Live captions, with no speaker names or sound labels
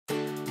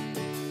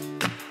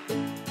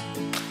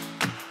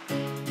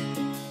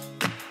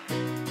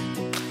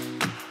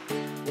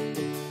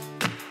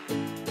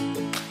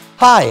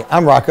Hi,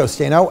 I'm Rocco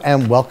Stano,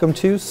 and welcome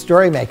to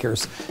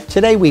StoryMakers.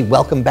 Today we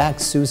welcome back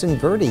Susan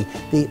Verde,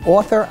 the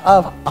author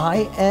of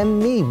I Am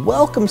Me.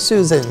 Welcome,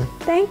 Susan.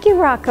 Thank you,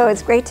 Rocco.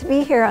 It's great to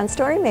be here on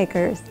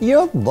StoryMakers.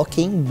 You're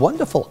looking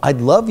wonderful. I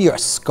love your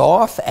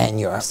scarf and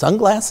your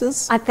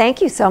sunglasses.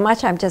 Thank you so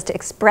much. I'm just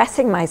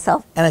expressing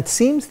myself. And it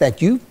seems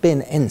that you've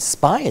been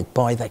inspired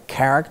by the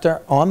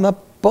character on the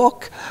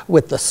book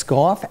with the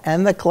scarf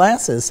and the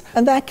glasses.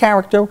 And that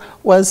character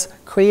was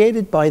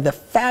created by the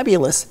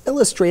fabulous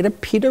illustrator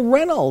Peter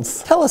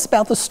Reynolds. Tell us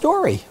about the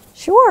story.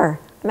 Sure.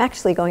 I'm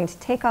actually going to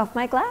take off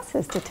my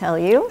glasses to tell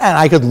you. And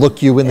I could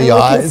look you in the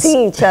eyes. We can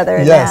see each other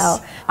Yes.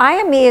 now. I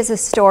Am Me is a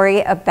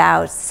story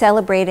about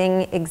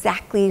celebrating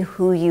exactly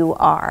who you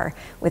are,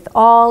 with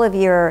all of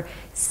your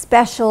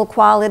special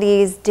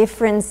qualities,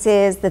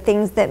 differences, the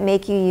things that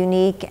make you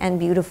unique and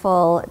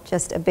beautiful,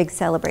 just a big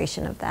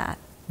celebration of that.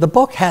 The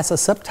book has a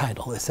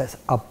subtitle. It says,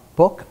 A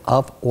Book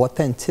of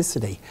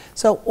Authenticity.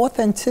 So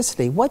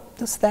authenticity, what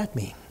does that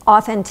mean?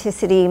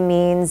 Authenticity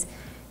means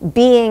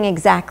being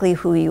exactly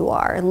who you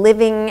are,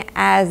 living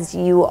as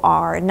you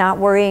are, not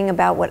worrying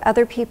about what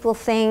other people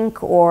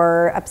think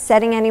or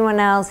upsetting anyone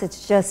else.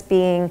 It's just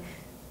being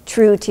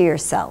true to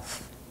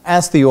yourself.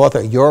 As the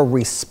author, you're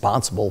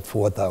responsible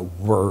for the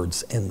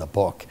words in the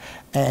book.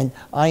 And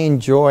I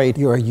enjoyed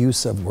your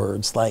use of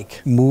words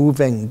like move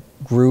and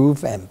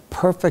groove and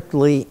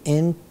perfectly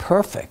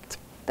imperfect.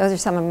 Those are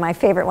some of my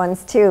favorite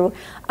ones too.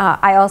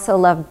 I also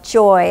love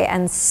joy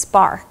and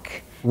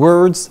spark.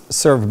 Words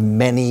serve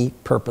many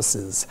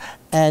purposes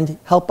and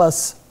help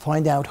us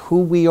find out who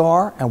we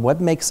are and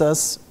what makes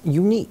us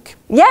unique.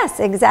 Yes,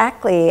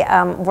 exactly.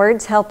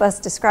 Words help us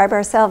describe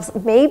ourselves.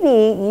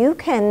 Maybe you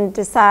can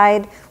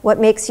decide what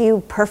makes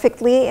you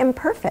perfectly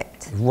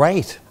imperfect.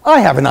 Right. I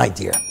have an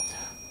idea.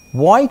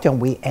 Why don't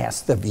we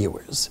ask the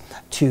viewers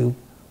to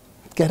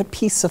get a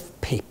piece of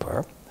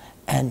paper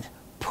and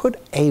put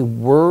a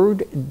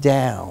word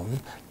down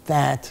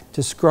that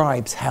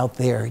describes how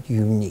they're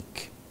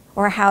unique?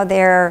 Or how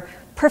they're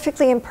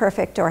perfectly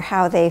imperfect, or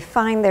how they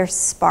find their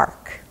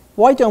spark.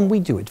 Why don't we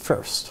do it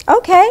first?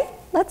 Okay,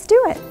 let's do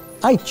it.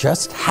 I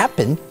just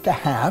happen to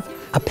have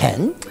a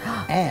pen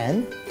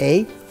and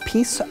a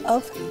piece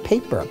of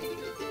paper.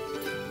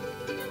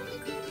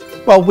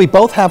 Well, we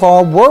both have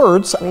our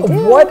words. We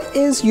do. What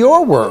is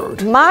your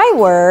word? My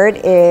word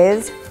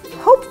is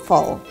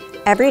hopeful.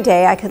 Every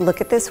day I could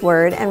look at this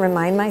word and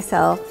remind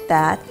myself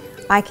that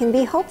I can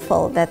be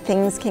hopeful, that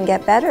things can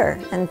get better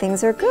and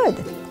things are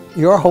good.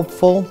 You're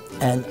hopeful,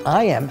 and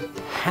I am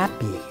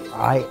happy.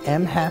 I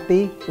am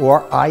happy,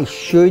 or I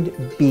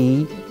should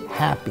be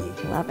happy.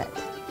 Love it.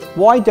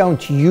 Why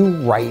don't you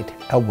write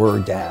a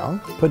word down,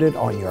 put it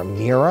on your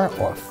mirror,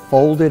 or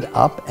fold it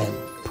up and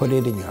put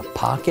it in your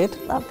pocket?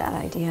 Love that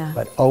idea.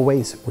 But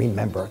always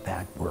remember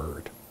that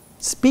word.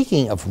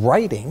 Speaking of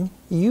writing,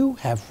 you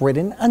have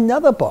written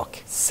another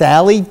book.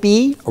 Sally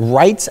B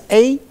writes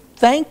a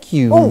thank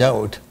you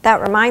note. That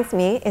reminds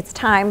me, it's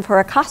time for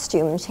a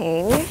costume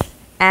change.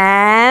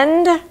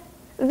 And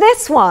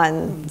this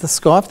one. The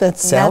scarf that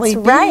Sally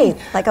B. That's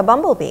right, like a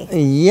bumblebee.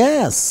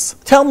 Yes.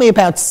 Tell me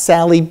about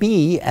Sally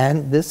B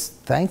and this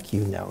thank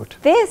you note.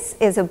 This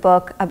is a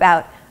book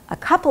about a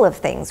couple of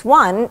things.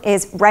 One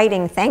is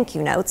writing thank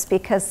you notes,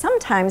 because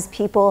sometimes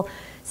people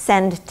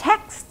send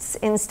texts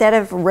instead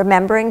of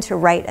remembering to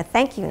write a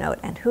thank you note,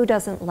 and who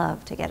doesn't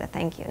love to get a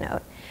thank you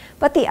note?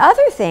 But the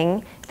other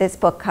thing this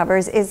book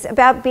covers is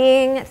about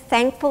being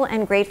thankful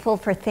and grateful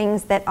for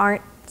things that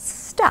aren't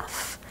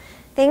stuff,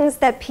 things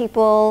that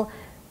people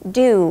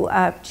do,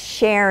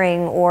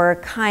 sharing or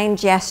kind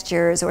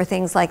gestures or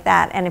things like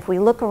that. And if we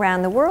look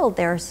around the world,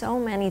 there are so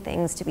many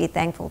things to be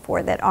thankful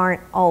for that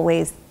aren't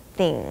always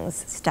things,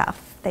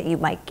 stuff that you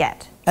might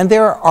get. And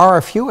there are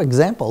a few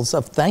examples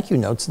of thank you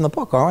notes in the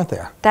book, aren't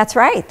there? That's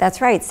right, that's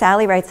right.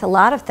 Sally writes a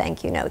lot of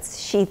thank you notes.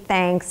 She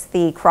thanks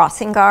the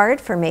crossing guard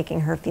for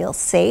making her feel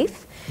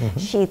safe.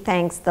 She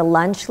thanks the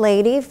lunch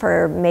lady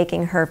for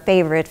making her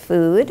favorite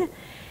food.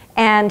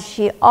 And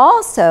she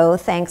also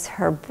thanks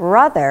her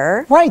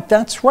brother. Right,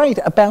 that's right,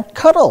 about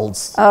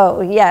Cuddles.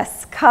 Oh,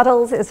 yes,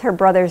 Cuddles is her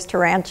brother's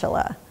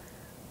tarantula.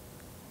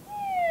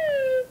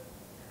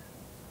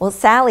 Well,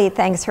 Sally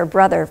thanks her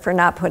brother for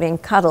not putting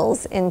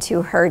Cuddles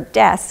into her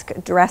desk,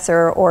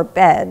 dresser, or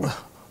bed.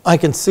 I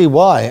can see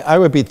why. I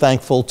would be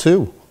thankful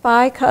too.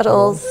 Bye,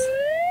 Cuddles.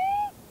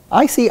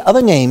 I see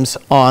other names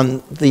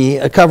on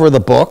the cover of the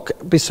book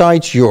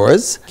besides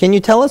yours. Can you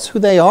tell us who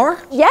they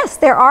are? Yes,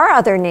 there are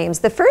other names.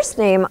 The first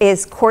name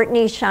is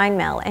Courtney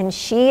Scheinmel, and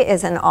she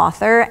is an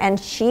author, and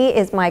she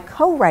is my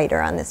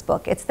co-writer on this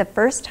book. It's the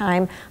first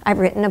time I've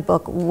written a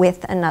book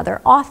with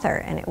another author,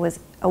 and it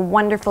was a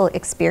wonderful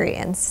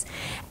experience.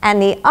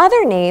 And the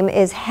other name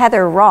is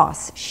Heather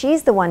Ross.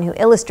 She's the one who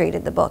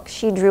illustrated the book.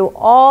 She drew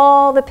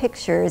all the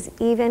pictures,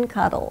 even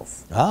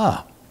Cuddles.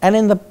 Ah, and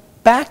in the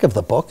back of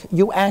the book,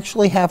 you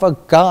actually have a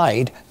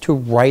guide to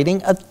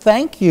writing a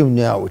thank you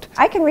note.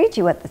 I can read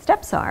you what the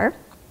steps are.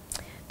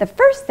 The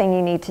first thing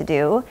you need to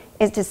do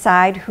is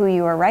decide who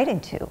you are writing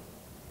to.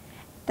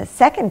 The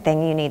second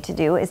thing you need to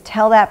do is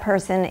tell that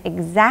person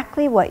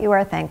exactly what you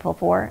are thankful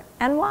for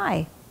and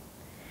why.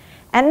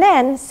 And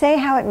then say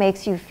how it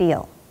makes you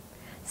feel.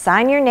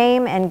 Sign your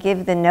name and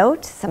give the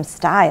note some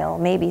style,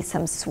 maybe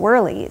some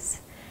swirlies.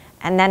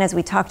 And then, as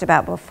we talked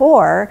about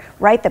before,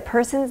 write the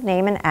person's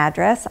name and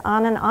address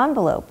on an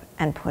envelope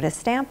and put a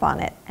stamp on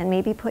it, and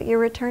maybe put your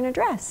return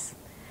address,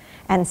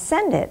 and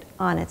send it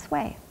on its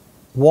way.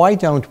 Why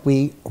don't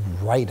we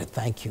write a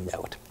thank you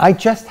note? I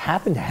just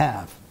happen to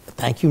have a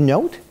thank you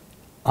note,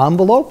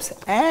 envelopes,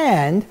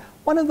 and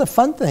one of the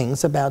fun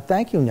things about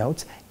thank you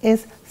notes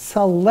is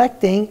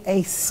selecting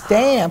a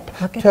stamp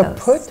to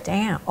put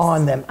stamps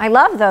on them. I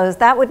love those.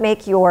 That would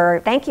make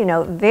your thank you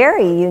note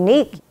very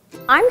unique.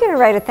 I'm going to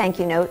write a thank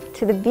you note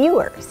to the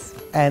viewers.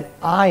 And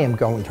I am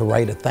going to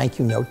write a thank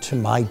you note to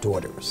my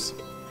daughters.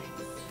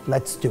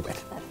 Let's do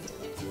it.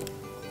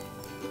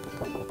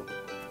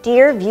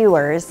 Dear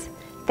viewers,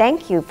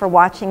 thank you for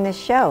watching this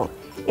show.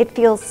 It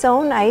feels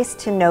so nice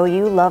to know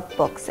you love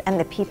books and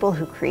the people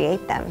who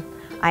create them.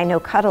 I know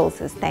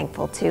Cuddles is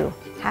thankful too.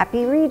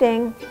 Happy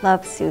reading.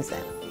 Love,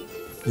 Susan.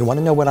 You want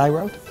to know what I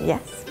wrote?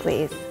 Yes,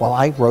 please. Well,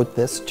 I wrote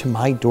this to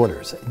my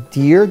daughters.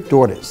 Dear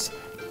daughters,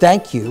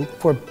 thank you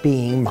for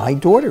being my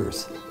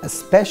daughters,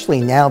 especially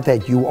now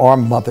that you are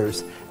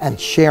mothers and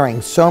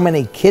sharing so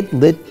many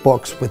KidLit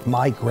books with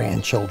my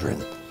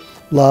grandchildren.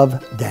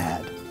 Love,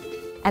 Dad.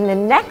 And the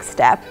next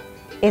step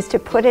is to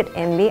put it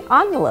in the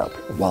envelope.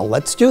 Well,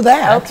 let's do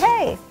that.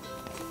 Okay.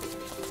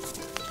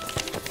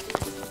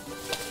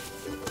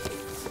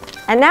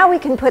 And now we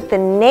can put the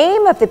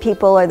name of the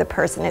people or the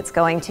person it's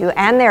going to,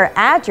 and their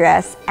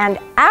address, and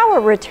our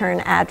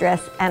return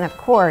address, and of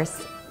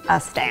course, a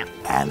stamp.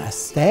 And a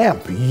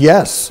stamp,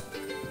 yes.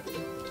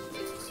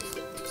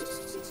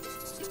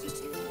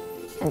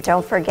 And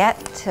don't forget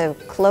to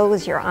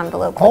close your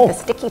envelope with the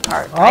sticky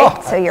part,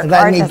 right? So your let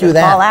card me doesn't do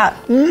that. fall out.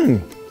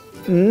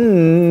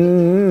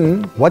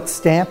 What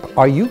stamp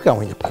are you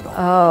going to put on?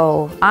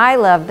 Oh, I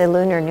love the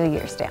Lunar New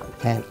Year stamp.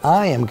 And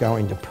I am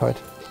going to put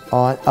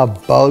on a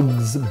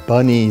Bugs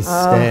Bunny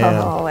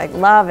stamp. Oh, I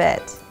love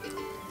it.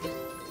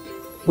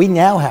 We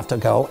now have to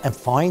go and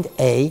find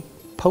a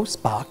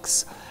post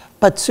box.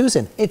 But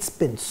Susan, it's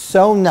been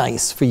so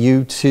nice for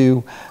you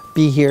to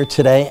be here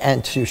today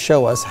and to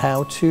show us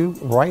how to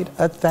write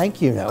a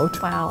thank you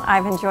note. Wow,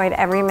 I've enjoyed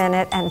every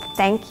minute, and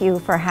thank you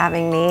for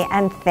having me,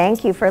 and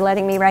thank you for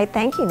letting me write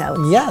thank you notes.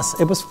 Yes,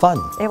 it was fun.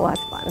 It was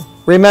fun.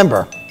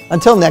 Remember,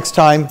 until next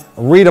time,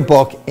 read a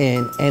book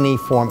in any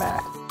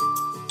format.